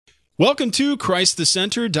Welcome to Christ the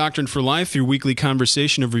Center, Doctrine for Life, your weekly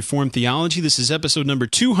conversation of Reformed theology. This is episode number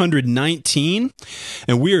 219,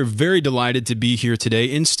 and we are very delighted to be here today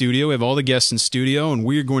in studio. We have all the guests in studio, and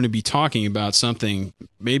we are going to be talking about something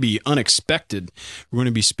maybe unexpected. We're going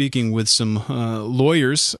to be speaking with some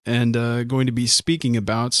lawyers and going to be speaking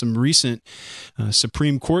about some recent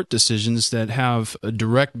Supreme Court decisions that have a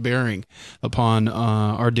direct bearing upon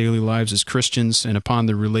our daily lives as Christians and upon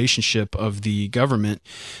the relationship of the government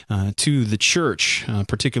to the church,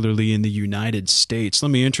 particularly in the United States. Let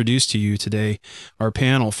me introduce to you today our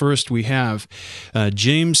panel. First, we have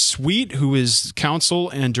James Sweet, who is counsel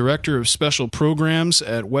and director of special programs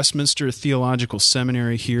at Westminster Theological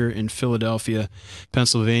Seminary here in Philadelphia,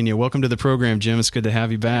 Pennsylvania. Welcome to the program, Jim. It's good to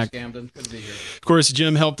have you back. Thanks, Camden. Good to be here. Of course,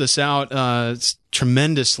 Jim helped us out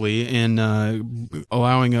tremendously in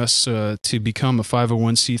allowing us to become a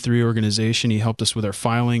 501c3 organization. He helped us with our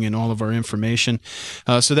filing and all of our information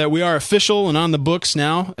so that we are official and on the books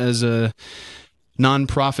now as a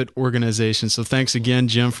nonprofit organization. So thanks again,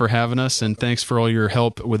 Jim, for having us, and thanks for all your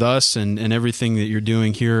help with us and everything that you're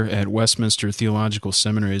doing here at Westminster Theological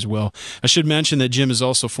Seminary as well. I should mention that Jim is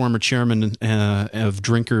also former chairman of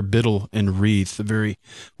Drinker, Biddle, and Reath, a very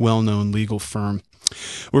well-known legal firm.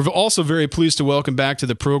 We're also very pleased to welcome back to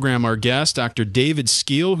the program our guest, Dr. David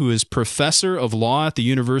Skeel, who is professor of law at the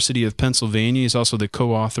University of Pennsylvania. He's also the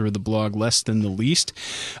co-author of the blog Less Than the Least,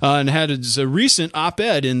 and had a recent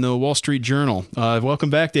op-ed in the Wall Street Journal. Welcome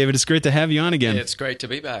back, David. It's great to have you on again. It's great to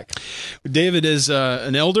be back. David is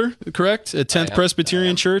an elder, correct? At 10th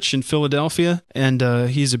Presbyterian Church in Philadelphia, and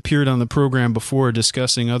he's appeared on the program before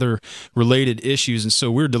discussing other related issues, and so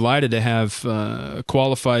we're delighted to have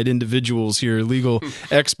qualified individuals here, legal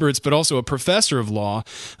experts, but also a professor of law,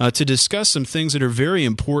 to discuss some things that are very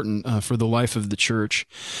important for the life of the church.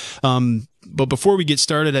 But before we get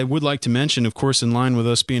started, I would like to mention, of course, in line with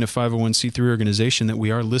us being a 501c3 organization, that we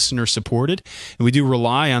are listener-supported, and we do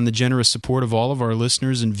rely on the generous support of all of our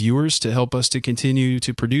listeners and viewers to help us to continue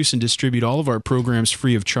to produce and distribute all of our programs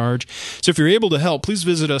free of charge. So if you're able to help, please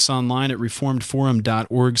visit us online at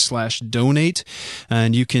reformedforum.org/donate,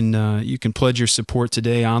 and you can pledge your support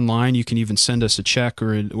today online. You can even send us a check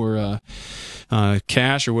or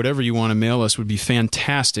cash or whatever you want to mail us would be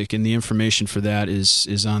fantastic, and the information for that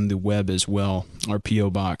is on the web as well, our P.O.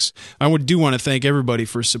 Box. I do want to thank everybody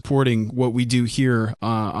for supporting what we do here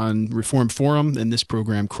on Reformed Forum and this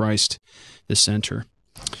program, Christ the Center.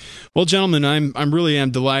 Well, gentlemen, I'm really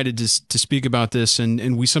delighted to speak about this,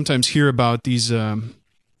 and we sometimes hear about these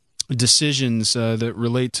decisions that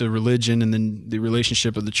relate to religion and then the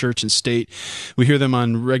relationship of the church and state. We hear them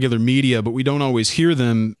on regular media, but we don't always hear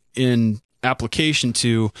them in application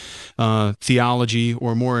to theology,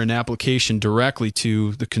 or more an application directly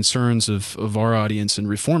to the concerns of our audience and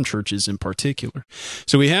Reformed churches in particular.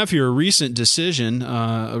 So we have here a recent decision,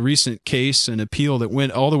 a recent case, an appeal that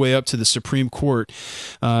went all the way up to the Supreme Court,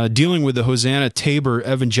 dealing with the Hosanna-Tabor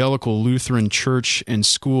Evangelical Lutheran Church and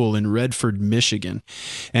School in Redford, Michigan.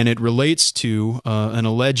 And it relates to an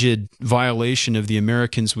alleged violation of the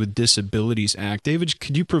Americans with Disabilities Act. David,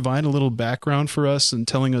 could you provide a little background for us and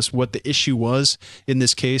telling us what the issue was in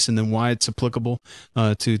this case and then why it's applicable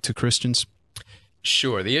to Christians?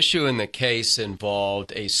 Sure. The issue in the case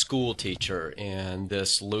involved a school teacher in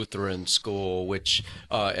this Lutheran school, which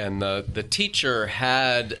and the teacher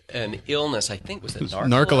had an illness. I think was it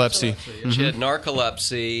narcolepsy? Mm-hmm. She had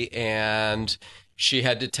narcolepsy, and she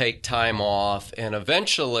had to take time off, and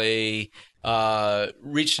eventually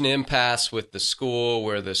reached an impasse with the school,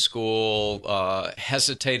 where the school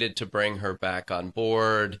hesitated to bring her back on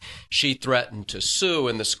board. She threatened to sue,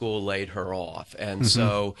 and the school laid her off. And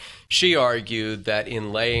so she argued that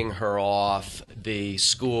in laying her off, the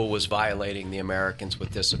school was violating the Americans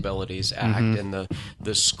with Disabilities Act. And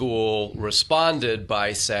the school responded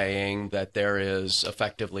by saying that there is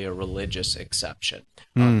effectively a religious exception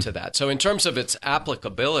to that. So in terms of its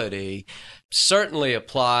applicability, certainly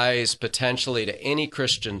applies potentially to any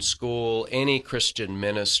Christian school, any Christian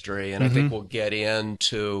ministry, and I think we'll get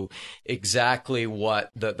into exactly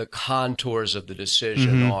what the contours of the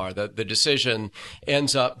decision are. The decision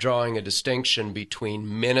ends up drawing a distinction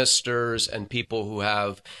between ministers and people who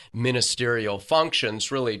have ministerial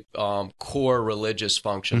functions, really core religious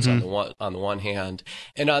functions on the one hand,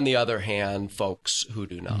 and on the other hand, folks who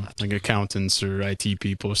do not. Like accountants or IT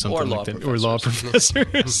people or something like that. Or law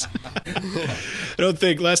professors. I don't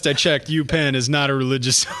think, last I checked, UPenn is not a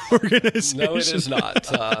religious organization. No, it is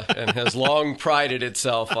not, and has long prided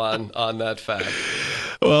itself on that fact.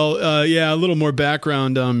 Well, a little more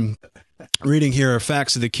background. reading here are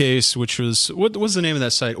facts of the case, which was, what was the name of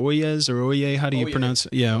that site? Oyez or Oye? How do you pronounce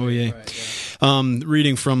it? Yeah, Oye. Right, yeah.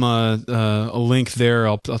 Reading from a link there.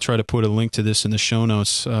 I'll try to put a link to this in the show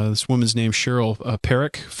notes. This woman's named Cheryl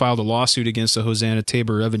Perrick filed a lawsuit against the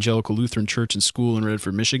Hosanna-Tabor Evangelical Lutheran Church and School in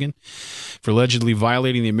Redford, Michigan, for allegedly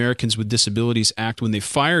violating the Americans with Disabilities Act when they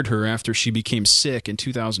fired her after she became sick in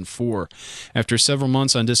 2004. After several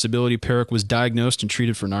months on disability, Perrick was diagnosed and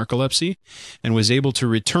treated for narcolepsy and was able to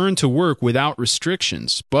return to work without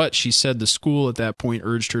restrictions. But she said the school at that point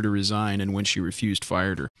urged her to resign, and when she refused,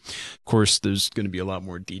 fired her. Of course, there's going to be a lot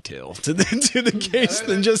more detail to the case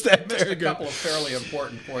than just that paragraph. A couple of fairly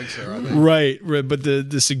important points there, I think. Right. But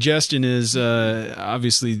the suggestion is,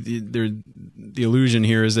 obviously, the illusion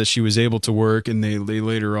here is that she was able to work and they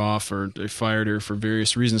laid her off or they fired her for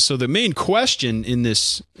various reasons. So the main question in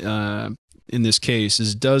this case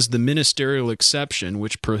is, does the ministerial exception,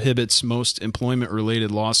 which prohibits most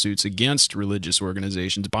employment-related lawsuits against religious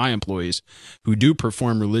organizations by employees who do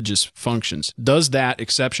perform religious functions, does that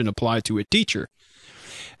exception apply to a teacher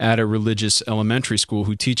at a religious elementary school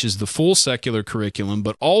who teaches the full secular curriculum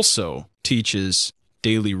but also teaches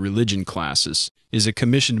daily religion classes, is a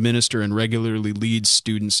commissioned minister, and regularly leads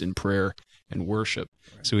students in prayer and worship?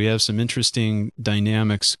 So we have some interesting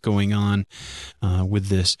dynamics going on with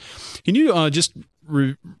this. Can you just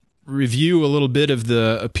review a little bit of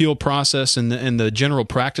the appeal process and the general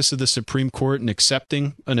practice of the Supreme Court in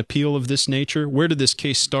accepting an appeal of this nature? Where did this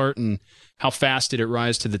case start, and how fast did it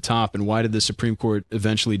rise to the top, and why did the Supreme Court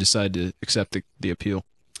eventually decide to accept the appeal?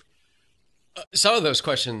 Some of those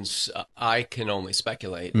questions I can only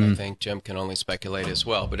speculate. I think Jim can only speculate as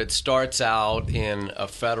well. But it starts out in a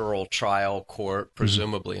federal trial court,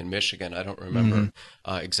 presumably in Michigan. I don't remember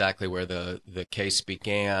exactly where the case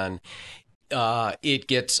began. It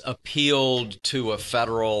gets appealed to a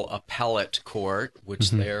federal appellate court,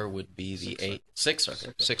 which there would be the Sixth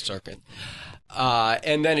Circuit.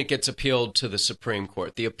 And then it gets appealed to the Supreme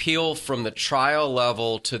Court. The appeal from the trial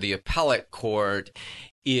level to the appellate court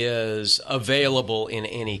is available in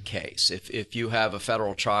any case. If you have a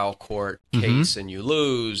federal trial court case and you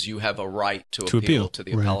lose, you have a right to appeal to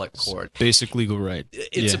the appellate court. Basic legal right.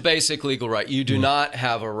 It's a basic legal right. You do not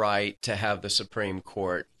have a right to have the Supreme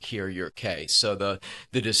Court hear your case. So the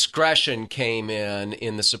discretion came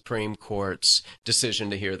in the Supreme Court's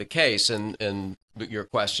decision to hear the case. And your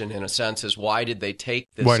question, in a sense, is why did they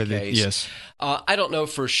take this case? Yes. I don't know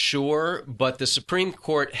for sure, but the Supreme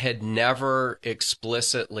Court had never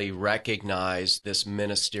explicitly recognized this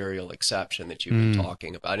ministerial exception that you've been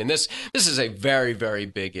talking about. And this is a very, very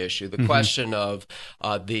big issue. The question of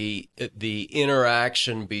the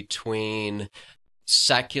interaction between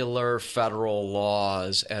secular federal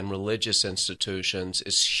laws and religious institutions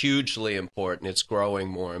is hugely important. It's growing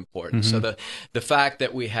more important. So the fact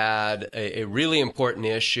that we had a really important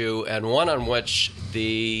issue, and one on which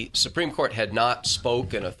the Supreme Court had not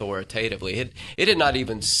spoken authoritatively, it had not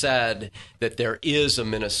even said that there is a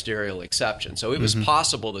ministerial exception. So it was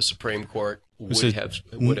possible the Supreme Court would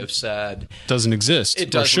have said doesn't exist.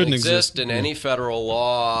 It doesn't exist, and any federal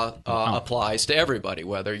law applies to everybody,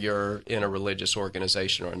 whether you're in a religious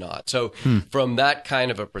organization or not. So from that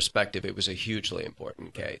kind of a perspective, it was a hugely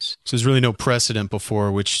important case. So there's really no precedent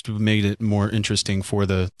before, which made it more interesting for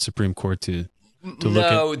the Supreme Court to look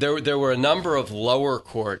at. No, there were a number of lower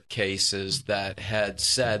court cases that had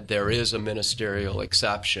said there is a ministerial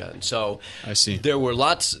exception. So I see. There was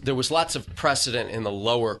lots of precedent in the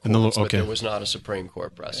lower courts, but there was not a Supreme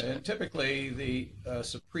Court precedent. And typically, the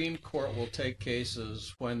Supreme Court will take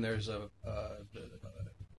cases when there's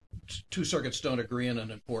two circuits don't agree on an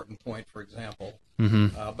important point, for example.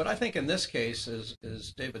 But I think in this case,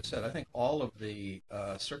 as David said, I think all of the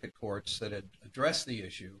circuit courts that had addressed the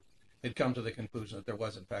issue had come to the conclusion that there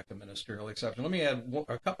was, in fact, a ministerial exception. Let me add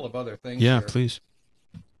a couple of other things here. Please.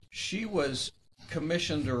 She was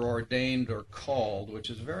commissioned or ordained or called, which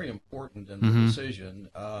is very important in the decision,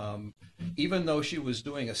 even though she was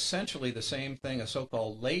doing essentially the same thing a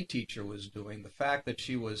so-called lay teacher was doing. The fact that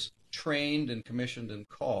she was trained and commissioned and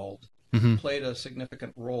called played a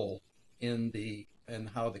significant role in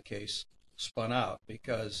how the case spun out,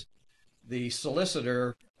 because the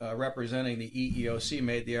solicitor representing the EEOC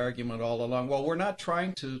made the argument all along, well, we're not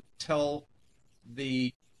trying to tell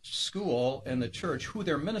the school and the church who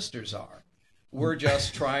their ministers are. We're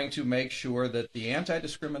just trying to make sure that the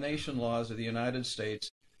anti-discrimination laws of the United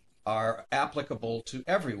States are applicable to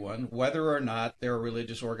everyone, whether or not they're a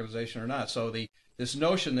religious organization or not. So this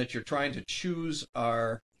notion that you're trying to choose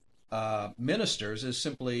our ministers is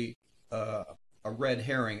simply a red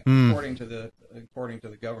herring, according to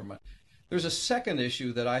the government. There's a second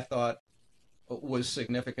issue that I thought was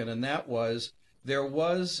significant, and that was there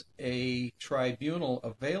was a tribunal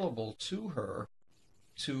available to her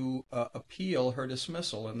to appeal her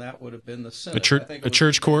dismissal, and that would have been the Synod. A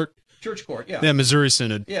church court? Church court, yeah. Yeah, Missouri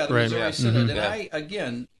Synod. Yeah, the right. Missouri Synod. Mm-hmm.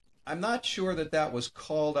 And I'm not sure that was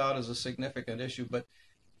called out as a significant issue, but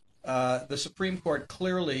the Supreme Court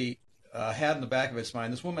clearly had in the back of its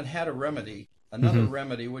mind, this woman had a remedy, another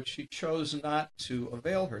remedy, which she chose not to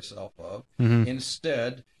avail herself of.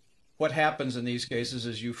 Instead, what happens in these cases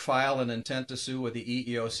is you file an intent to sue with the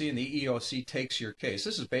EEOC, and the EEOC takes your case.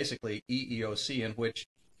 This is basically EEOC in which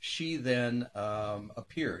she then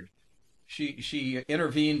appeared. She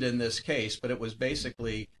intervened in this case, but it was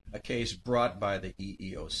basically a case brought by the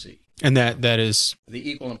EEOC. And that is the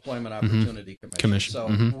Equal Employment Opportunity Commission. So,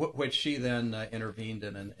 which she then intervened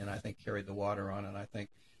in, and I think carried the water on. And I think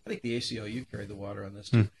the ACLU carried the water on this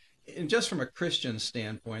too. And just from a Christian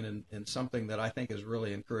standpoint, and something that I think is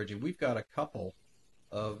really encouraging, we've got a couple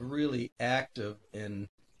of really active and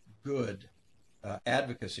good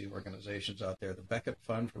advocacy organizations out there. The Becket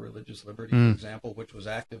Fund for Religious Liberty, for example, which was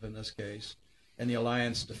active in this case, and the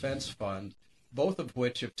Alliance Defense Fund, both of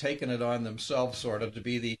which have taken it on themselves sort of to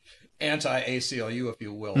be the anti-ACLU, if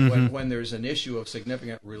you will, when there's an issue of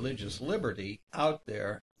significant religious liberty out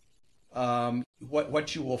there.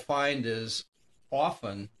 What you will find is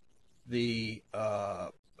often the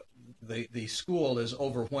school is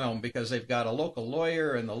overwhelmed because they've got a local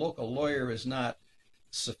lawyer, and the local lawyer is not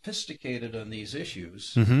sophisticated on these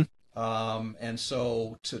issues. And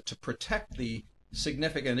so to protect the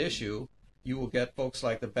significant issue, you will get folks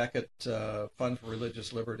like the Becket Fund for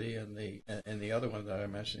Religious Liberty and the other one that I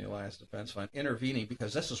mentioned, the Alliance Defense Fund, intervening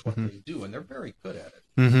because this is what they do, and they're very good at it.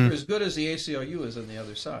 They're as good as the ACLU is on the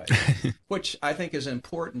other side, which I think is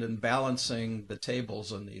important in balancing the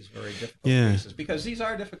tables on these very difficult cases, because these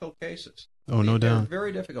are difficult cases. Oh, no doubt. They're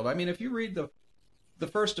very difficult. I mean, if you read the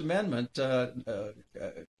First Amendment,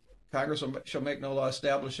 Congress shall make no law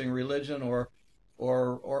establishing religion or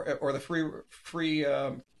the free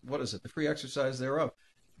the free exercise thereof.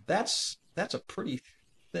 That's a pretty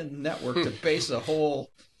thin network to base a whole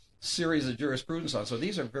series of jurisprudence on. So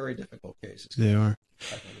these are very difficult cases. They are.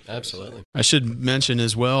 Absolutely. I should mention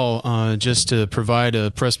as well, just to provide a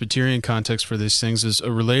Presbyterian context for these things, is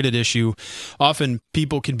a related issue. Often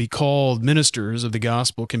people can be called, ministers of the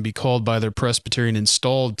gospel can be called by their Presbyterian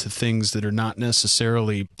installed to things that are not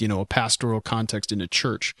necessarily, a pastoral context in a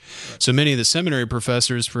church. Right. So many of the seminary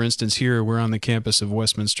professors, for instance, here we're on the campus of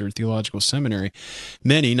Westminster Theological Seminary.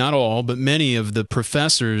 Many, not all, but many of the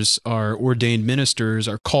professors are ordained ministers,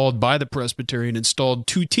 are called by the Presbyterian installed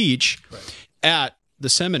to teach at the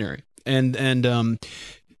seminary, and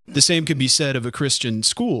the same could be said of a Christian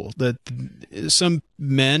school, that some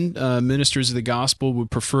men, ministers of the gospel, would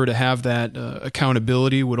prefer to have that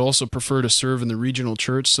accountability, would also prefer to serve in the regional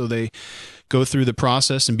church, so they go through the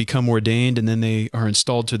process and become ordained, and then they are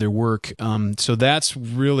installed to their work. So that's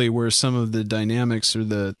really where some of the dynamics or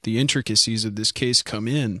the intricacies of this case come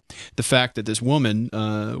in. The fact that this woman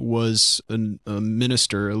was a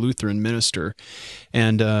minister, a Lutheran minister,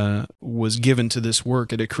 and was given to this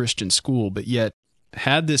work at a Christian school, but yet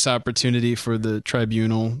had this opportunity for the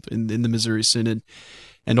tribunal in the Missouri Synod,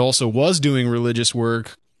 and also was doing religious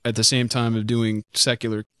work at the same time of doing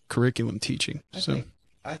secular curriculum teaching.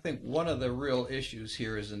 I think one of the real issues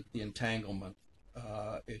here is the entanglement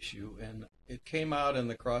issue, and it came out in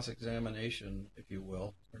the cross-examination, if you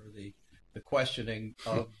will, or the questioning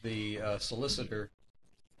of the solicitor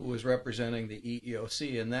who was representing the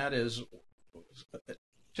EEOC, and that is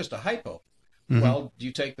just a hypo. Well, do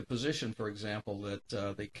you take the position, for example, that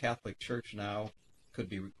the Catholic Church now could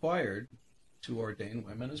be required to ordain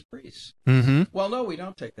women as priests? Well, no, we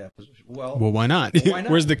don't take that position. Well, why not? Why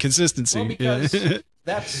not? Where's the consistency? Well,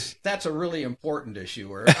 because that's a really important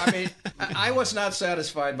issue. I mean, I was not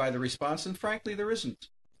satisfied by the response, and frankly, there isn't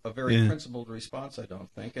a very principled response, I don't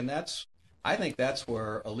think. And I think that's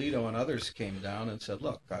where Alito and others came down and said,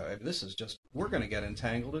 look, we're going to get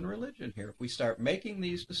entangled in religion here. If we start making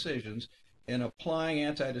these decisions and applying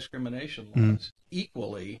anti-discrimination laws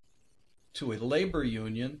equally to a labor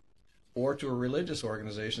union or to a religious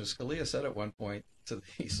organization, as Scalia said at one point to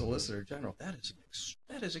the Solicitor General, that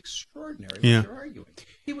is extraordinary what you're arguing.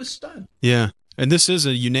 He was stunned. Yeah. And this is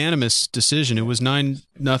a unanimous decision. It was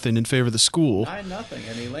 9-0 in favor of the school. 9-0,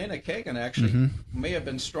 and Elena Kagan actually may have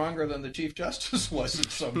been stronger than the Chief Justice was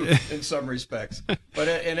in some respects. But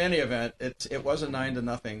in any event, it was a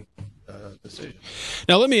 9-0 decision.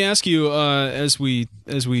 Now, let me ask you, as we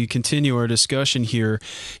continue our discussion here,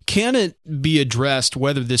 can it be addressed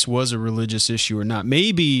whether this was a religious issue or not?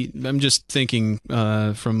 Maybe, I'm just thinking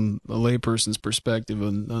from a layperson's perspective,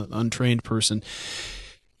 an untrained person,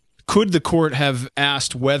 could the court have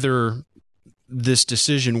asked whether this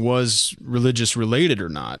decision was religious related or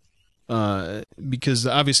not? Because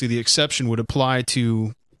obviously the exception would apply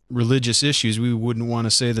to religious issues. We wouldn't want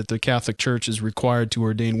to say that the Catholic Church is required to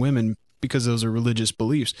ordain women because those are religious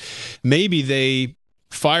beliefs. Maybe they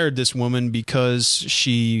fired this woman because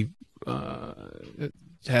she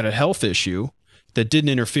had a health issue that didn't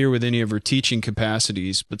interfere with any of her teaching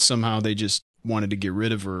capacities, but somehow they just wanted to get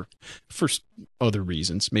rid of her for other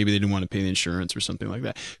reasons. Maybe they didn't want to pay the insurance or something like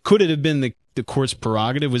that. Could it have been the court's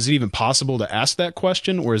prerogative? Was it even possible to ask that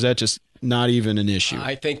question, or is that just not even an issue?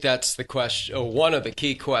 I think that's the question, one of the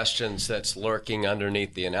key questions that's lurking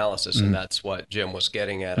underneath the analysis, and that's what Jim was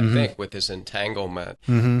getting at, I think, with his entanglement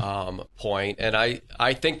point. And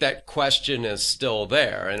I think that question is still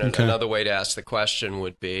there. And another way to ask the question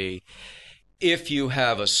would be, if you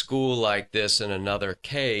have a school like this in another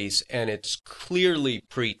case, and it's clearly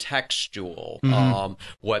pretextual,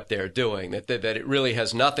 what they're doing, that it really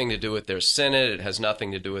has nothing to do with their synod, it has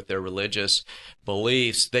nothing to do with their religious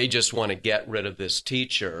beliefs, they just want to get rid of this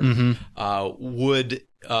teacher,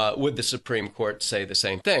 would the Supreme Court say the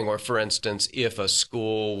same thing? Or, for instance, if a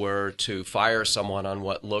school were to fire someone on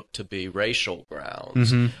what looked to be racial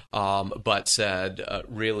grounds, but said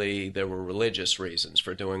really there were religious reasons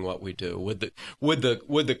for doing what we do, would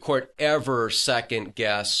the court ever second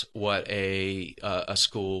guess what a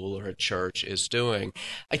school or a church is doing?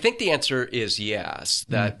 I think the answer is yes.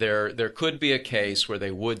 That there could be a case where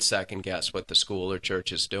they would second guess what the school or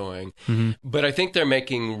church is doing, but I think they're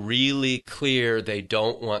making really clear they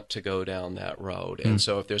don't want to go down that road. And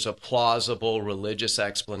so if there's a plausible religious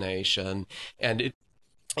explanation, and it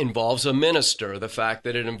involves a minister, the fact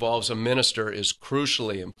that it involves a minister is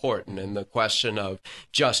crucially important, and the question of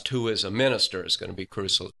just who is a minister is going to be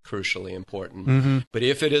crucially important. But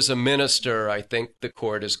if it is a minister, I think the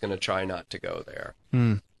court is going to try not to go there.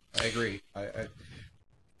 I agree.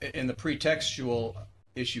 And the pretextual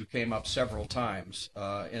issue came up several times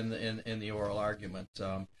in the oral argument.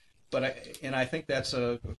 But I think that's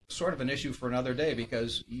a sort of an issue for another day,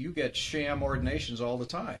 because you get sham ordinations all the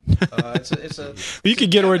time. You could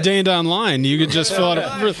get ordained online. You could just fill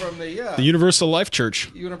out from the Universal Life Church.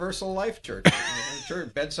 Universal Life Church,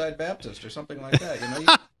 Bedside Baptist, or something like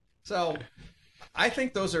that. So I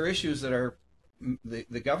think those are issues that are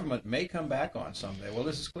the government may come back on someday. Well,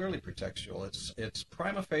 this is clearly pretextual. It's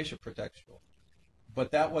prima facie pretextual,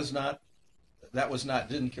 but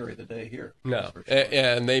didn't carry the day here. No, sure.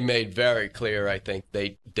 And they made very clear, I think,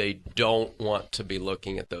 they don't want to be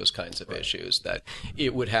looking at those kinds of issues, that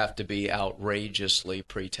it would have to be outrageously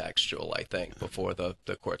pretextual, I think, before the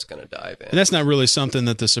court's going to dive in. And that's not really something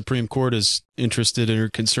that the Supreme Court is interested in or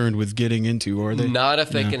concerned with getting into, are they? Not if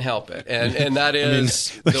they can help it. And that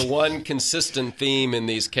is the one consistent theme in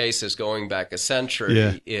these cases going back a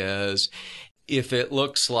century is, if it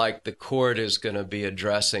looks like the court is going to be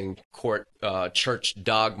addressing church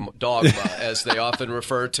dogma, as they often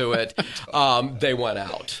refer to it, they want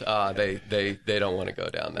out. They don't want to go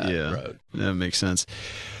down that road. That makes sense.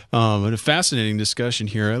 But a fascinating discussion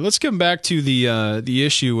here. Let's come back to the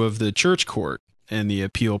issue of the church court and the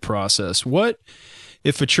appeal process. What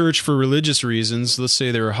if a church, for religious reasons, let's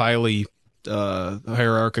say they're a highly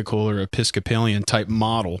hierarchical or Episcopalian type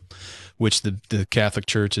model, which the Catholic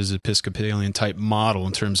Church is Episcopalian type model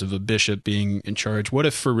in terms of a bishop being in charge. What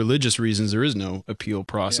if, for religious reasons, there is no appeal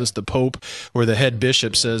process? The Pope or the head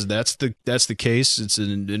bishop says that's the case. It's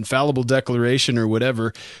an infallible declaration or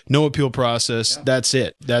whatever. No appeal process. That's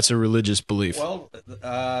it. That's a religious belief. Well,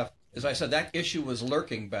 as I said, that issue was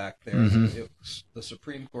lurking back there. The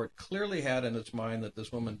Supreme Court clearly had in its mind that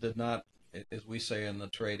this woman did not, as we say in the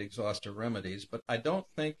trade, exhaust her remedies. But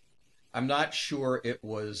I'm not sure it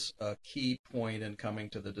was a key point in coming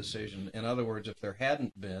to the decision. In other words, if there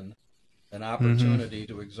hadn't been an opportunity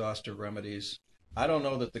to exhaust her remedies, I don't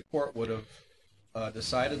know that the court would have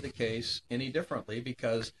decided the case any differently,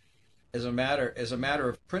 because as a matter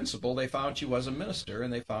of principle, they found she was a minister,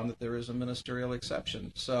 and they found that there is a ministerial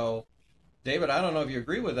exception. So, David, I don't know if you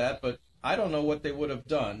agree with that, but I don't know what they would have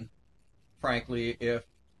done, frankly, if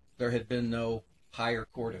there had been no higher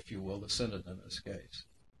court, if you will, the synod in this case.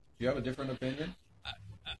 Do you have a different opinion?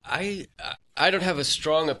 I don't have a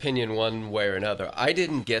strong opinion one way or another. I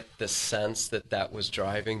didn't get the sense that was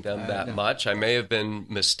driving them that much. I may have been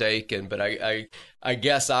mistaken, but I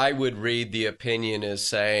guess I would read the opinion as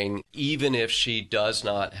saying, even if she does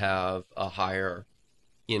not have a higher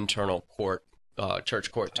internal court,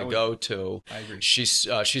 church court to go to, I agree. she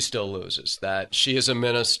still loses. That she is a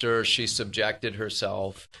minister, she subjected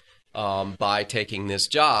herself by taking this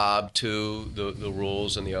job to the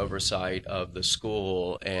rules and the oversight of the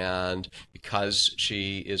school, and because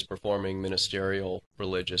she is performing ministerial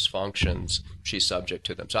religious functions, she's subject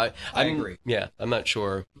to them. So I agree. Yeah, I'm not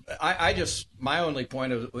sure. My only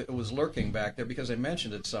point of it was lurking back there because I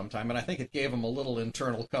mentioned it sometime, and I think it gave them a little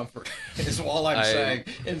internal comfort, is all I'm saying.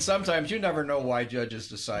 And sometimes you never know why judges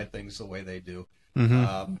decide things the way they do.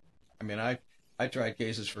 Mm-hmm. I mean, I tried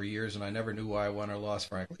cases for years, and I never knew why I won or lost,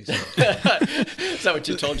 frankly. So. Is that what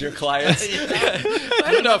you told your clients?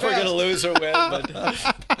 I don't know if we're going to lose or win,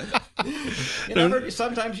 but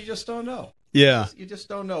sometimes you just don't know. Yeah, you just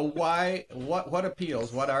don't know why, what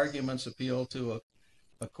appeals, what arguments appeal to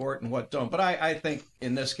a court and what don't. But I think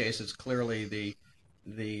in this case, it's clearly the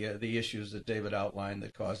issues that David outlined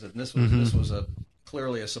that caused it, and this was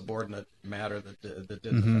clearly a subordinate matter that did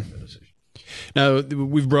affect the decision. Now,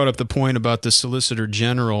 we've brought up the point about the Solicitor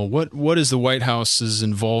General. What is the White House's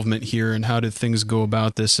involvement here, and how did things go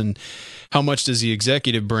about this, and how much does the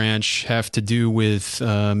executive branch have to do with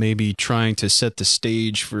maybe trying to set the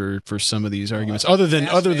stage for some of these arguments? Other than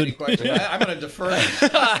I'm going to defer.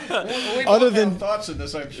 We both have thoughts in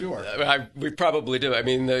this, I'm sure. We probably do. I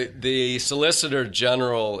mean, the Solicitor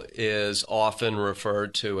General is often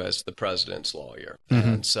referred to as the president's lawyer,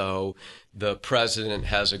 and so the president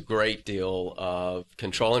has a great deal of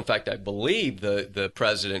control. In fact, I believe the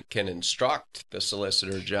president can instruct the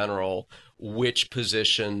Solicitor General which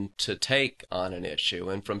position to take on an issue.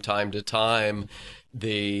 And from time to time,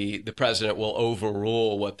 the president will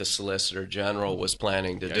overrule what the Solicitor General was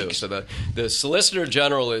planning to do. So the Solicitor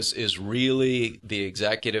General is really the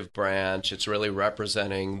executive branch. It's really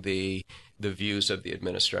representing the views of the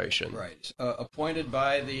administration. Right. Appointed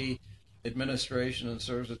by the administration and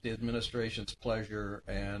serves at the administration's pleasure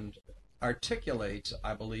and articulates,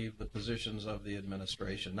 I believe, the positions of the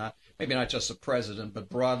administration. Maybe not just the president, but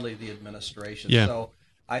broadly the administration. Yeah. So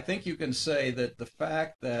I think you can say that the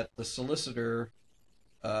fact that the solicitor,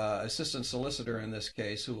 assistant solicitor in this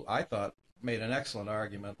case, who I thought made an excellent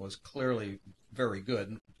argument, was clearly very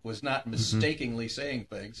good, was not mistakenly saying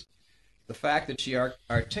things. The fact that she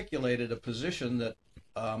articulated a position that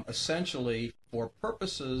essentially, for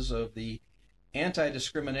purposes of the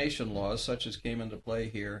anti-discrimination laws, such as came into play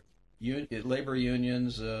here, labor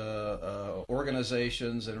unions,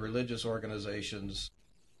 organizations, and religious organizations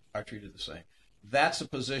are treated the same. That's a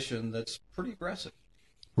position that's pretty aggressive.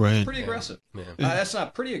 Right. Pretty aggressive. Yeah. That's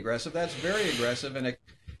not pretty aggressive. That's very aggressive, and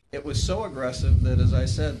it was so aggressive that, as I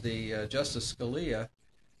said, the Justice Scalia,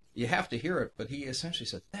 you have to hear it, but he essentially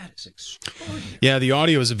said, that is extraordinary. Yeah, the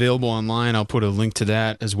audio is available online. I'll put a link to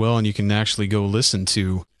that as well, and you can actually go listen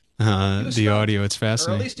to the audio. It's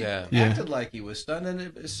fascinating. Or at least he acted like he was stunned.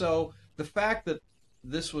 And so the fact that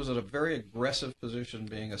this was a very aggressive position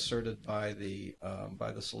being asserted by the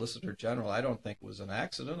Solicitor General, I don't think was an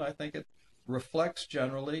accident. I think it reflects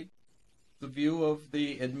generally the view of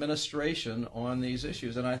the administration on these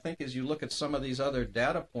issues. And I think as you look at some of these other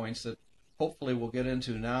data points that hopefully we'll get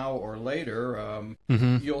into now or later,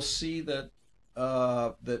 you'll see that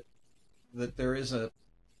that there is an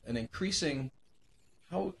increasing,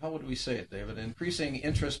 how would we say it, David? Increasing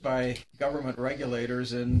interest by government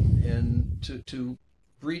regulators in to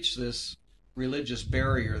breach this religious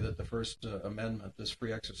barrier that the First Amendment, this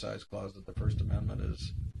free exercise clause that the First Amendment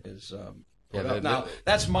is now,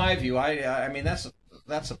 that's my view. I mean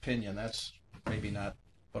that's opinion. That's maybe not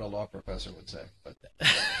what a law professor would say. But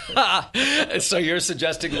so you're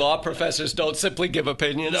suggesting law professors don't simply give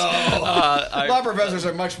opinions? No, law professors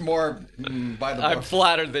are much more by the book. I'm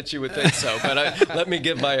flattered that you would think so, but let me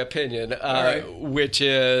give my opinion, which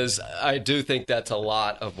is I do think that's a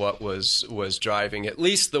lot of what was driving, at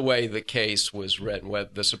least the way the case was written,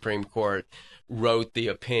 whether the Supreme Court wrote the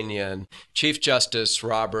opinion. Chief Justice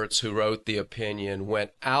Roberts, who wrote the opinion,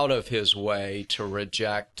 went out of his way to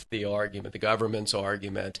reject the argument, the government's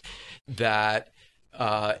argument, that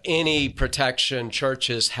any protection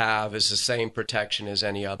churches have is the same protection as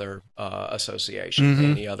any other association,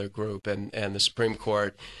 any other group. And the Supreme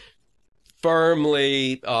Court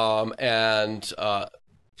firmly and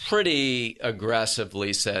pretty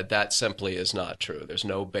aggressively said that simply is not true. There's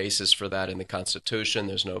no basis for that in the Constitution.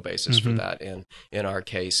 There's no basis for that in our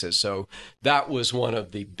cases. So that was one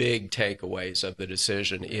of the big takeaways of the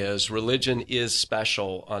decision, is religion is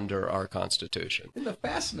special under our Constitution. And the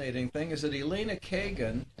fascinating thing is that Elena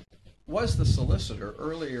Kagan was the solicitor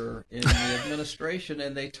earlier in the administration,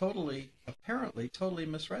 and they apparently totally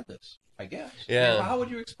misread this, I guess. Yeah. How would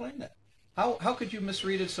you explain that? How could you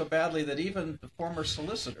misread it so badly that even the former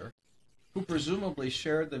solicitor, who presumably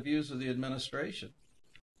shared the views of the administration,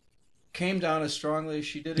 came down as strongly as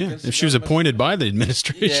she did against the if she was appointed by the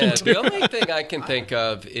administration. Yeah, the only thing I can think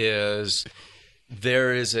of is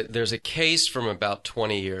there's a case from about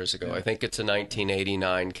 20 years ago. I think it's a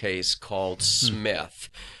 1989 case called Smith,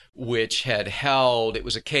 which had held, it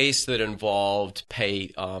was a case that involved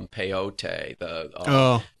peyote,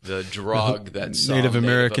 the drug that some Native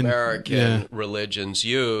American religions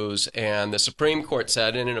use. And the Supreme Court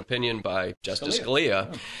said, in an opinion by Justice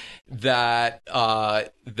Scalia, that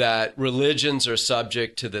religions are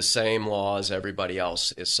subject to the same laws everybody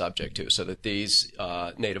else is subject to, so that these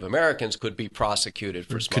Native Americans could be prosecuted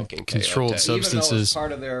for smoking controlled peyote. substances. Even though it's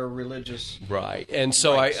part of their religious right. And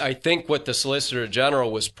so I think what the Solicitor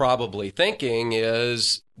General was probably thinking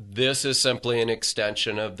is this is simply an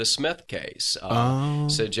extension of the Smith case,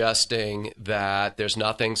 suggesting that there's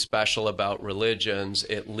nothing special about religions,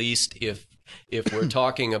 at least if we're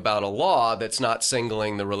talking about a law that's not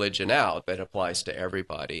singling the religion out, that applies to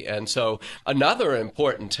everybody. And so another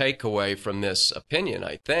important takeaway from this opinion,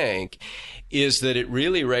 I think, is that it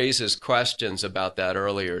really raises questions about that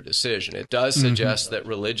earlier decision. It does suggest that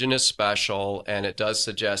religion is special, and it does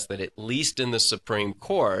suggest that at least in the Supreme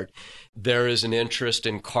Court, there is an interest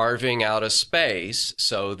in carving out a space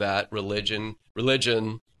so that religion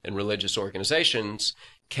and religious organizations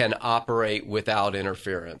can operate without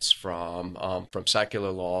interference from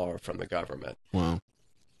secular law or from the government. Wow.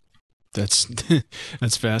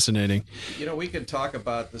 That's fascinating. You know, we could talk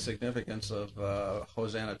about the significance of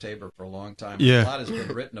Hosanna-Tabor for a long time. Yeah. A lot has been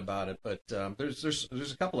written about it, but there's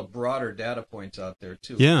a couple of broader data points out there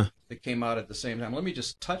too. Yeah. That came out at the same time. Let me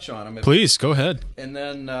just touch on them. Please go ahead. And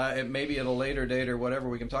then maybe at a later date or whatever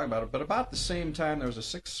we can talk about it. But about the same time, there was a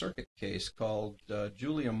Sixth Circuit case called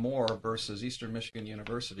Julia Moore versus Eastern Michigan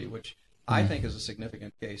University, which I think is a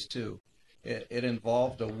significant case too. It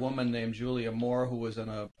involved a woman named Julia Moore who was in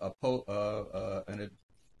a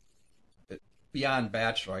beyond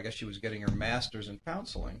bachelor. I guess she was getting her master's in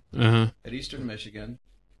counseling at Eastern Michigan.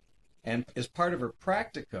 And as part of her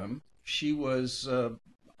practicum, she was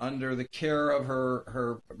under the care of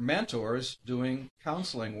her mentors doing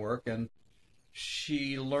counseling work. And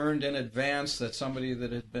she learned in advance that somebody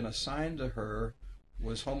that had been assigned to her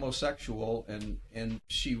was homosexual. And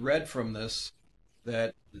she read from this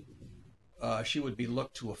that she would be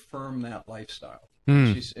looked to affirm that lifestyle.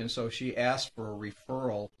 And so she asked for a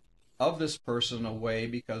referral of this person away,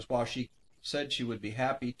 because while she said she would be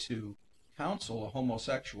happy to counsel a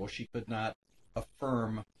homosexual, she could not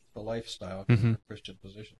affirm the lifestyle because of her Christian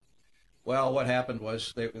position. Well, what happened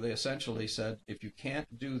was they essentially said, if you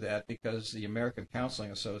can't do that, because the American Counseling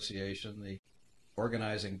Association, the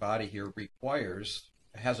organizing body here,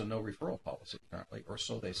 has a no referral policy currently, or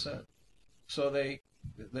so they said. So they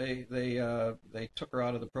took her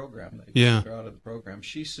out of the program. They took her out of the program.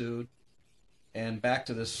 She sued, and back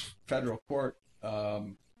to this federal court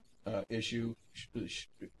issue,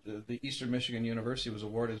 the Eastern Michigan University was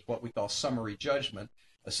awarded what we call summary judgment,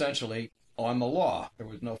 essentially on the law. There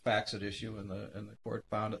was no facts at issue, and the court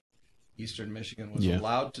found that Eastern Michigan was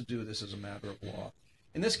allowed to do this as a matter of law.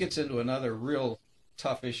 And this gets into another real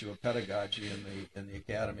tough issue of pedagogy in the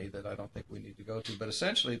academy that I don't think we need to go to. But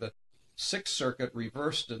essentially, the Sixth Circuit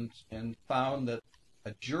reversed and found that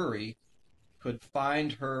a jury could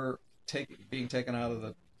find her being taken out of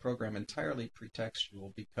the program entirely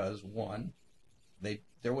pretextual because, one,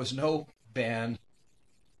 there was no ban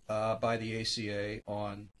by the ACA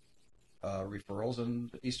on referrals,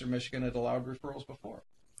 and Eastern Michigan had allowed referrals before.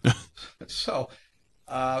 So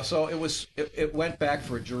it went back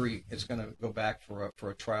for a jury. It's going to go back for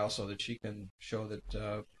a trial so that she can show that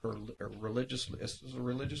her religious, this is a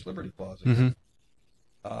religious liberty clause.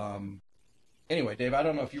 Anyway, Dave, I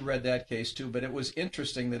don't know if you read that case too, but it was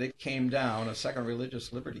interesting that it came down. A second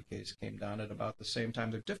religious liberty case came down at about the same time.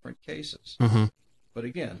 They're different cases, but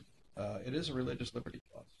again, it is a religious liberty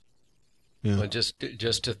clause. Yeah. Well, just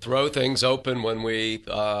to throw things open when we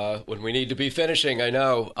need to be finishing, I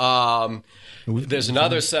know. There's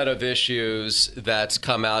another set of issues that's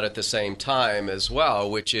come out at the same time as well,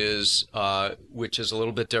 which is a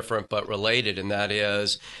little bit different but related, and that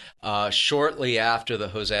is shortly after the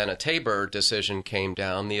Hosanna-Tabor decision came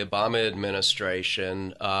down, the Obama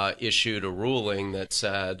administration issued a ruling that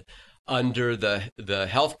said, under the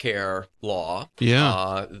healthcare law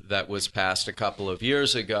that was passed a couple of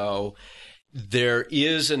years ago, there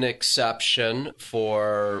is an exception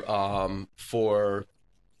for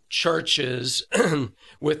churches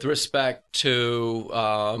with respect to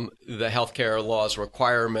the healthcare law's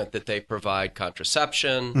requirement that they provide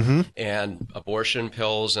contraception and abortion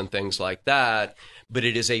pills and things like that. But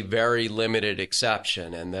it is a very limited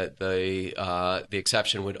exception, and that the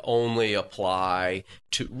exception would only apply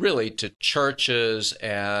to churches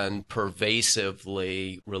and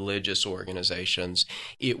pervasively religious organizations.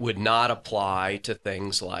 It would not apply to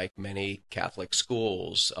things like many Catholic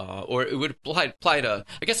schools, or it would apply to.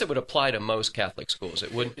 I guess it would apply to most Catholic schools.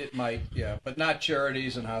 It would. It might, yeah, but not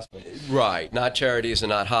charities and hospitals. Right, not charities and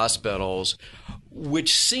not hospitals,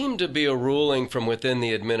 which seemed to be a ruling from within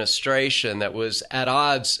the administration that was at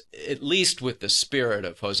odds, at least with the spirit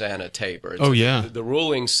of Hosanna-Tabor. Oh, yeah. The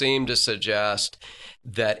ruling seemed to suggest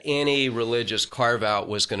that any religious carve-out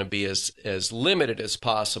was going to be as limited as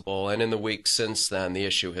possible, and in the weeks since then, the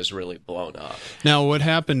issue has really blown up. Now, what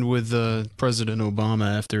happened with President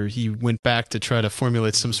Obama after he went back to try to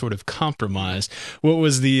formulate some sort of compromise? What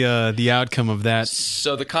was the outcome of that?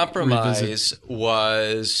 So the compromise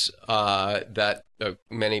was that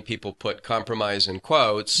many people put compromise in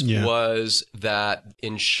quotes, was that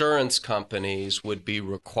insurance companies would be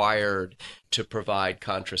required to provide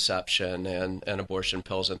contraception and abortion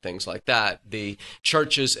pills and things like that. The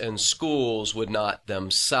churches and schools would not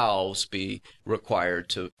themselves be required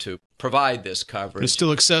to provide this coverage. It's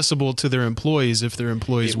still accessible to their employees if their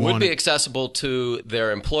employees want it. It would be accessible to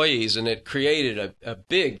their employees, and it created a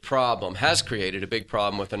big problem, has created a big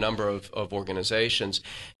problem with a number of organizations,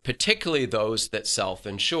 particularly those that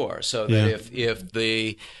self-insure. So that if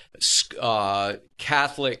the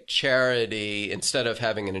Catholic charity, instead of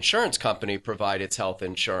having an insurance company provide its health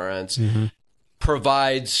insurance, bears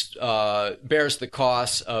the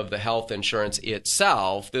costs of the health insurance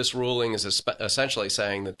itself, this ruling is essentially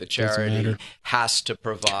saying that the charity has to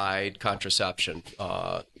provide contraception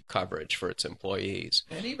coverage for its employees.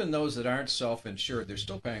 And even those that aren't self-insured, they're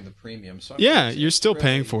still paying the premium. So you're still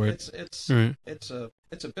paying for it. It's a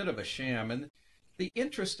bit of a sham. And the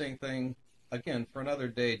interesting thing, again, for another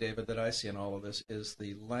day, David, that I see in all of this is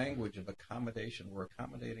the language of accommodation. We're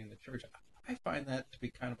accommodating the church. I find that to be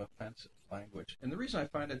kind of offensive language. And the reason I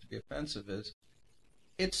find it to be offensive is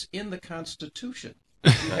it's in the Constitution.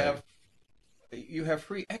 You have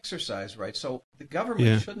free exercise rights. So the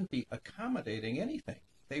government shouldn't be accommodating anything.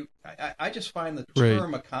 I just find the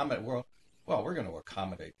term accommodate, well, we're going to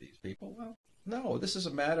accommodate these people. Well, no, this is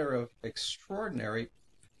a matter of extraordinary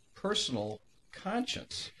personal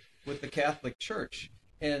conscience with the Catholic Church.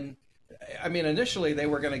 And I mean, initially they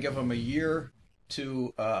were going to give them a year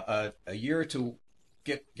to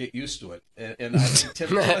get used to it. And I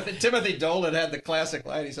think Timothy Dolan had the classic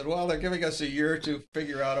line. He said, well, they're giving us a year to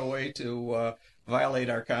figure out a way to violate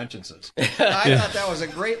our consciences. I thought that was a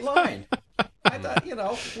great line. I thought,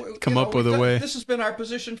 come up with a way. This has been our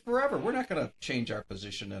position forever. We're not going to change our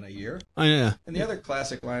position in a year. Oh, yeah. And the other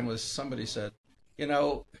classic line was somebody said,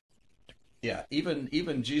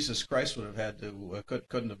 even Jesus Christ would have had to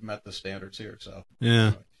couldn't have met the standards here.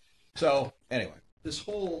 So anyway, this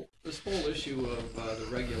whole issue of the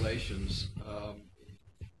regulations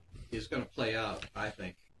is going to play out, I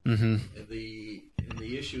think. In the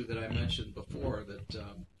issue that I mentioned before, that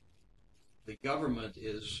the government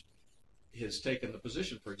has taken the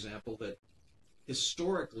position, for example, that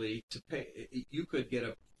historically you could get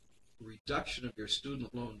a reduction of your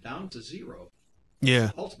student loan down to zero.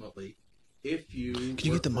 Yeah. Ultimately, if you can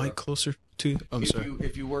you get the mic closer to? I'm sorry.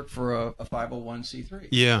 If you work for a 501c3.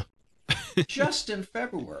 Yeah. Just in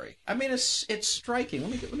February. I mean, it's striking.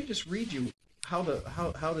 Let me just read you how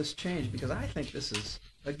this changed, because I think this is,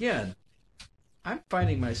 again, I'm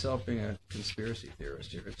finding myself being a conspiracy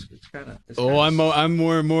theorist here. It's kind of. I'm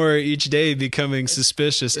more and more each day becoming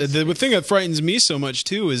suspicious. The thing that frightens me so much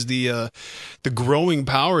too is the growing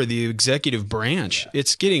power of the executive branch. Yeah.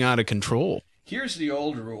 It's getting out of control. Here's the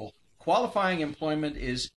old rule: qualifying employment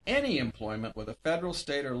is any employment with a federal,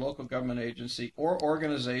 state, or local government agency or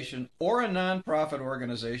organization, or a nonprofit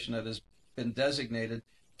organization that has been designated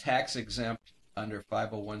tax exempt under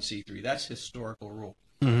 501c3. That's historical rule.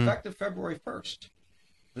 Effective February 1st.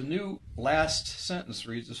 The new last sentence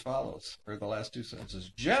reads as follows, or the last two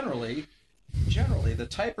sentences. Generally, the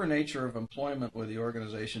type or nature of employment with the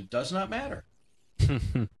organization does not matter.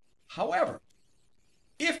 However,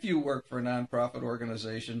 if you work for a nonprofit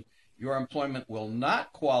organization, your employment will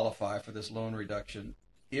not qualify for this loan reduction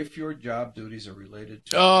if your job duties are related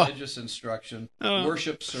to religious instruction,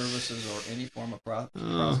 worship services, or any form of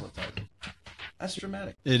proselytizing. That's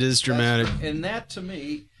dramatic. It is dramatic. And that, to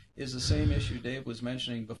me, is the same issue Dave was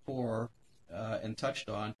mentioning before and touched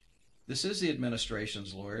on. This is the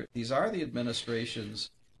administration's lawyer. These are the administration's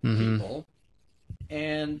people.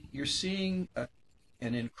 And you're seeing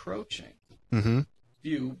an encroaching Mm-hmm.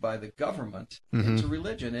 view by the government Mm-hmm. into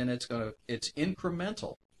religion, and it's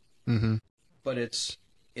incremental, Mm-hmm. but it's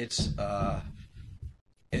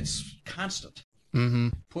constant. Mm-hmm.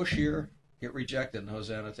 Push here, get rejected in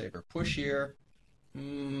Hosanna-Tabor. Push here,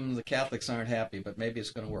 the Catholics aren't happy, but maybe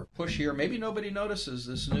it's going to work. Push here, maybe nobody notices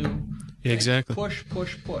this new thing. Exactly. Push,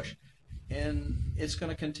 push, push. And it's going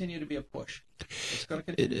to continue to be a push. It's going to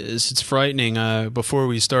continue. It is. It's frightening. Before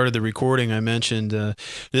we started the recording, I mentioned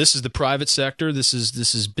this is the private sector. This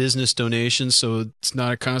is business donations, so it's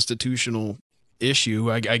not a constitutional issue.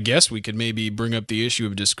 I guess we could maybe bring up the issue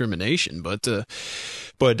of discrimination, but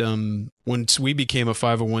once we became a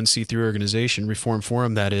 501c3 organization, Reform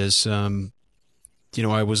Forum, that is.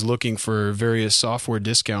 I was looking for various software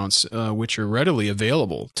discounts, which are readily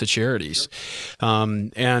available to charities.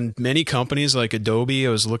 And many companies like Adobe, I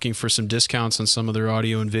was looking for some discounts on some of their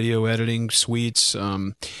audio and video editing suites.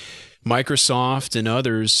 Microsoft and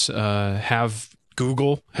others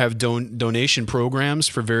Google have donation programs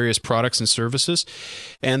for various products and services,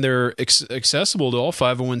 and they're accessible to all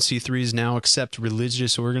 501c3s now except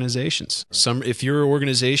religious organizations. If your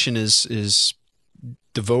organization is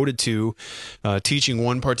devoted to teaching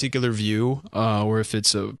one particular view, or if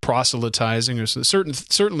it's proselytizing, or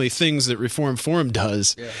certainly things that Reform Forum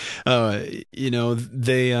does, we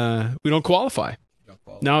don't qualify.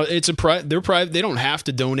 Now it's they're private. They don't have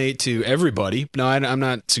to donate to everybody. No, I'm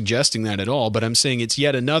not suggesting that at all. But I'm saying it's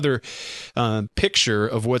yet another picture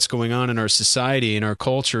of what's going on in our society and our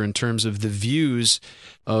culture in terms of the views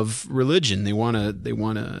of religion. They want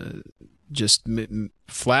to just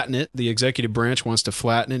flatten it. The executive branch wants to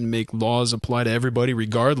flatten it and make laws apply to everybody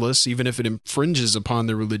regardless, even if it infringes upon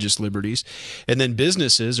their religious liberties. And then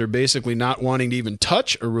businesses are basically not wanting to even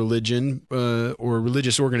touch a religion or a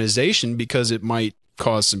religious organization because it might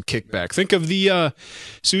cause some kickback. Think of the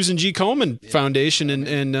Susan G. Komen Foundation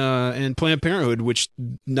and Planned Parenthood, which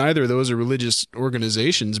neither of those are religious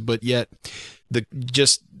organizations, but yet the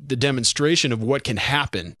demonstration of what can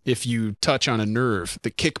happen if you touch on a nerve,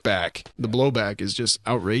 the kickback, the blowback is just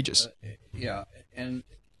outrageous. And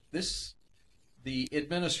the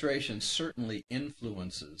administration certainly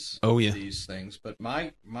influences these things, but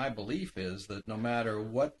my belief is that no matter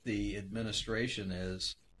what the administration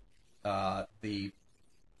is, the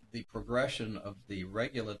progression of the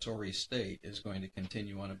regulatory state is going to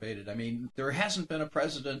continue unabated. I mean, there hasn't been a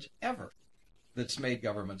president ever that's made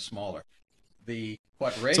government smaller.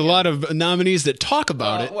 It's a lot of nominees that talk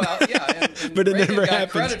about it. Well, yeah, and but it Reagan never got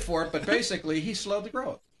happens. credit for it, but basically he slowed the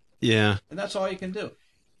growth. Yeah. And that's all you can do.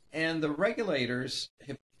 And the regulators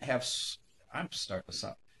have I'm starting to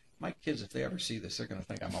stop. My kids, if they ever see this, they're going to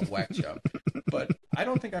think I'm a whack job. But I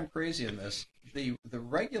don't think I'm crazy in this. The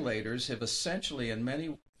regulators have essentially, in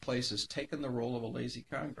many places, taken the role of a lazy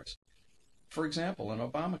Congress. For example, in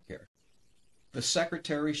Obamacare, the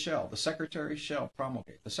secretary shall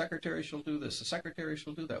promulgate, the secretary shall do this, the secretary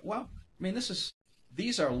shall do that. Well, I mean,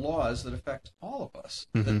 these are laws that affect all of us,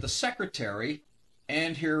 that the secretary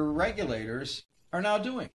and her regulators are now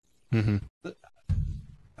doing. Mm-hmm.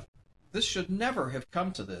 This should never have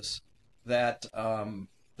come to this, that the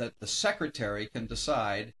secretary can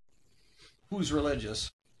decide who's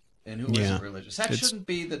religious and who isn't religious. That shouldn't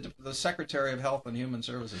be the Secretary of Health and Human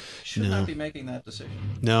Services. Should not be making that decision.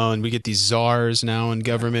 No, and we get these czars now in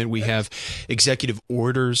government. We have executive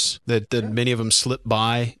orders that many of them slip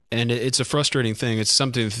by, and it's a frustrating thing. It's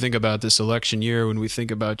something to think about this election year when we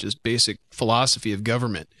think about just basic philosophy of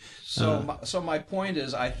government. So my point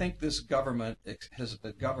is, I think this government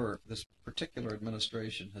this particular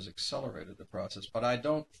administration has accelerated the process, but I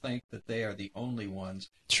don't think that they are the only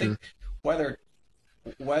ones. Sure. Whether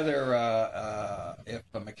if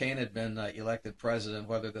McCain had been elected president,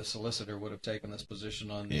 whether the solicitor would have taken this position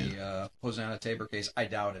on the Hosanna-Tabor case, I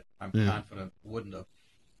doubt it. I'm confident wouldn't have.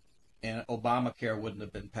 And Obamacare wouldn't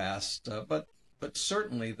have been passed. But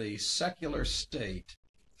certainly the secular state,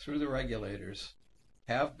 through the regulators,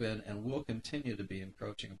 have been and will continue to be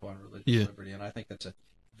encroaching upon religious liberty. And I think that's a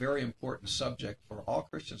very important subject for all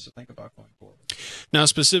Christians to think about going forward. Now,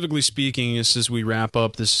 specifically speaking, as we wrap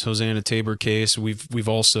up this Hosanna-Tabor case, we've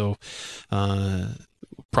also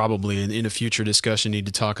probably in a future discussion need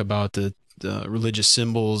to talk about the religious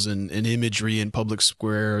symbols and imagery in the public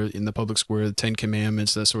square, the Ten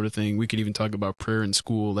Commandments, that sort of thing. We could even talk about prayer in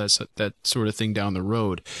school, that sort of thing down the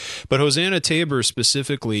road. But Hosanna-Tabor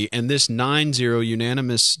specifically, and this 9-0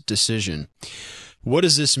 unanimous decision, what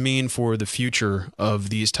does this mean for the future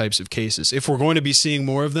of these types of cases? If we're going to be seeing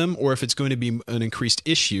more of them, or if it's going to be an increased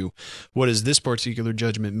issue, what does this particular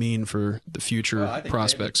judgment mean for the future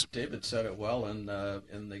prospects? David said it well in the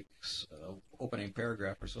opening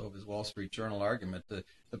paragraph or so of his Wall Street Journal argument, the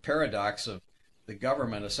paradox of the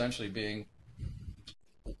government essentially being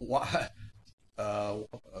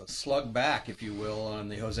slugged back, if you will, on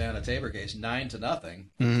the Hosanna-Tabor case, 9-0,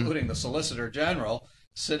 including the Solicitor General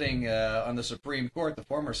sitting on the Supreme Court, the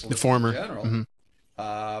former Solicitor General.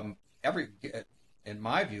 In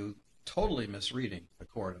my view, totally misreading the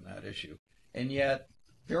court on that issue, and yet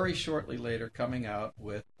very shortly later coming out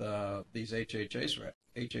with these HHS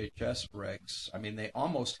regs. I mean, they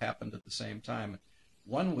almost happened at the same time.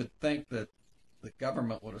 One would think that the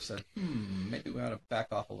government would have said, maybe we ought to back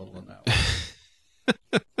off a little on that one.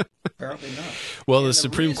 Apparently not. Well, the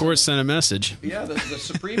Supreme Court sent a message. Yeah, the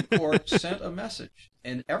Supreme Court sent a message,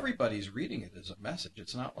 and everybody's reading it as a message.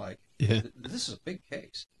 It's not like, this is a big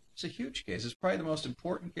case. It's a huge case. It's probably the most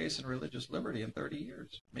important case in religious liberty in 30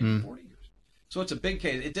 years, maybe 40 years. So it's a big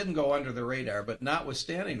case. It didn't go under the radar, but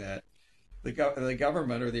notwithstanding that, the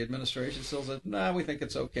government or the administration still said, we think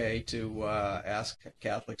it's okay to ask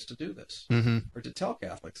Catholics to do this, or to tell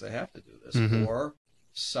Catholics they have to do this, or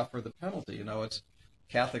suffer the penalty. You know,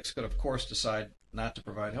 Catholics could, of course, decide not to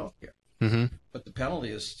provide health care, but the penalty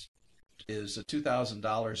is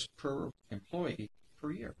 $2,000 per employee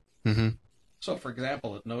per year. So, for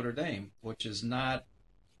example, at Notre Dame, which is not,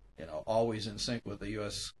 always in sync with the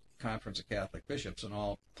U.S. Conference of Catholic Bishops in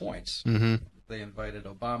all points, they invited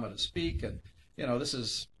Obama to speak, and this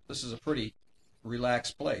is a pretty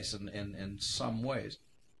relaxed place in some ways.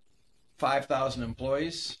 5,000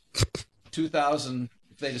 employees, 2,000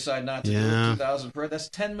 if they decide not to do it, 2,000 per. That's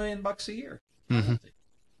 $10 million a year.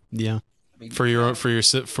 Yeah, I mean, for your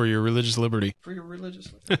religious liberty. For your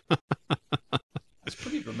religious liberty. That's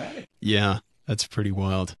pretty dramatic. Yeah, that's pretty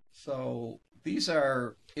wild. So these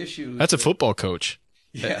are issues. That's a football coach.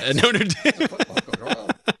 Yeah, at Notre Dame. That's a football coach.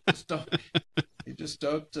 Well, you just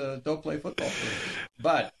don't play football.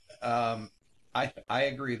 But I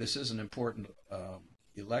agree. This is an important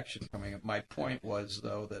election coming up. My point was,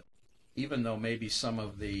 though, that even though maybe some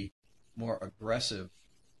of the more aggressive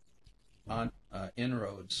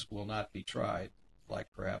inroads will not be tried, like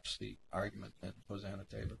perhaps the argument in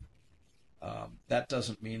Hosanna-Tabor, that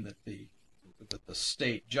doesn't mean that the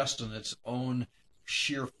state, just in its own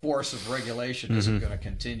sheer force of regulation, isn't going to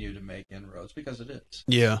continue to make inroads, because it is.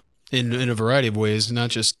 Yeah, in a variety of ways, not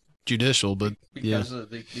just judicial, but because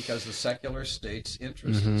the secular state's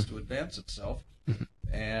interest is to advance itself,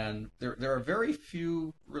 and there are very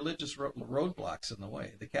few religious roadblocks in the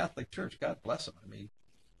way. The Catholic Church, God bless them. I mean,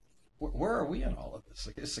 where are we in all of this?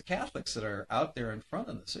 It's the Catholics that are out there in front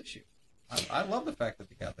of this issue. I love the fact that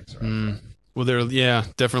the Catholics are out there. Well, there are,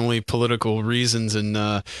 definitely political reasons and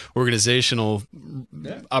organizational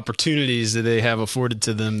opportunities that they have afforded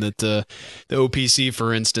to them that the OPC,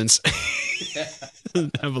 for instance,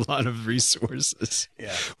 have a lot of resources.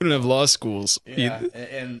 Yeah. We don't have law schools. Yeah,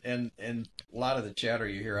 and a lot of the chatter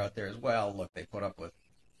you hear out there is, well, look, they put up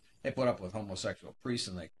with homosexual priests,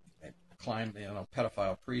 and they climbed,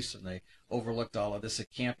 pedophile priests, and they overlooked all of this. It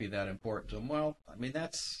can't be that important to them. Well, I mean,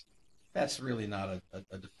 that's really not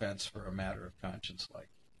a defense for a matter of conscience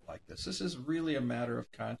like this. This is really a matter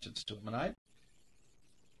of conscience to them. And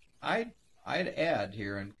I'd add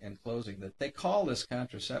here in closing that they call this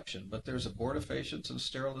contraception, but there's abortifacients and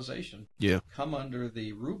sterilization come under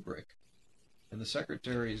the rubric, in the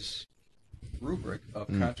Secretary's rubric of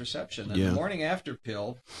contraception. And the morning after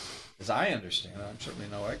pill, as I understand it, I'm certainly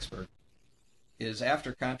no expert, is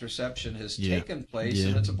after contraception has taken place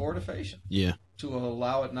and it's abortifacient. Yeah. To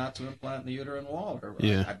allow it not to implant in the uterine wall.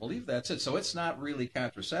 I believe that's it. So it's not really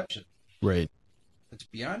contraception. Right. It's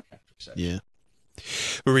beyond contraception. Yeah.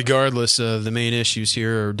 But regardless, the main issues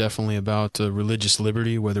here are definitely about religious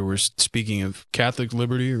liberty, whether we're speaking of Catholic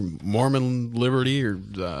liberty or Mormon liberty or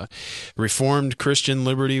Reformed Christian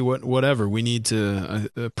liberty, whatever. We need to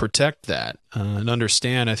protect that and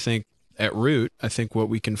understand, I think, at root, I think what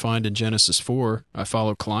we can find in Genesis 4, I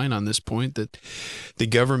follow Klein on this point, that the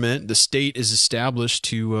government, the state, is established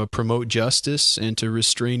to promote justice and to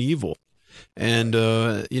restrain evil. And,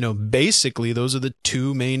 basically those are the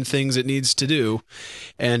two main things it needs to do.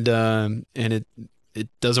 And it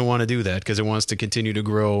doesn't want to do that because it wants to continue to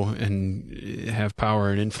grow and have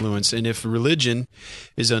power and influence. And if religion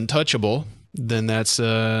is untouchable, then that's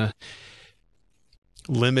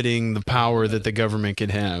limiting the power that the government can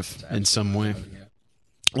have in some way.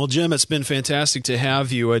 Well, Jim, it's been fantastic to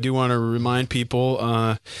have you. I do want to remind people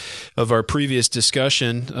of our previous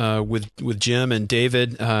discussion with Jim and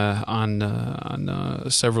David on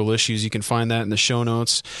several issues. You can find that in the show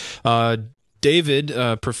notes. David,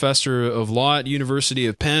 professor of law at University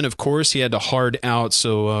of Penn, of course, he had to hard out,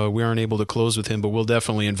 so we aren't able to close with him, but we'll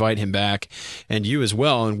definitely invite him back, and you as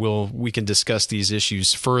well, and we can discuss these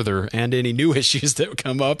issues further and any new issues that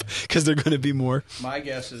come up, because they're going to be more. My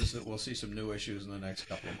guess is that we'll see some new issues in the next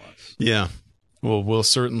couple of months. Yeah. Well, we'll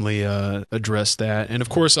certainly address that, and of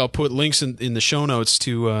course, I'll put links in the show notes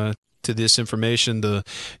to this information,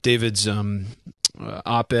 David's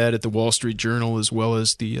op-ed at the Wall Street Journal, as well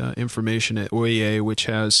as the information at OEA, which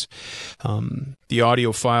has the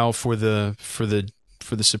audio file for the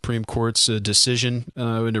Supreme Court's decision,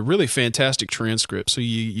 and a really fantastic transcript. So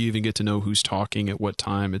you even get to know who's talking at what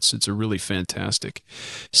time. It's a really fantastic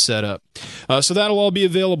setup. So that'll all be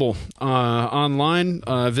available online.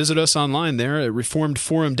 Visit us online there at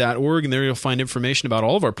reformedforum.org, and there you'll find information about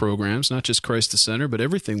all of our programs, not just Christ the Center, but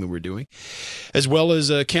everything that we're doing, as well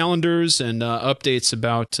as calendars and updates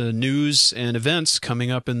about news and events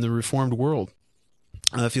coming up in the Reformed world.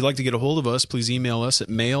 If you'd like to get a hold of us, please email us at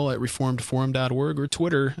mail@reformedforum.org, or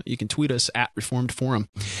Twitter. You can tweet us at Reformed Forum.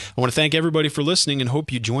 I want to thank everybody for listening and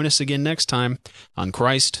hope you join us again next time on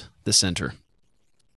Christ the Center.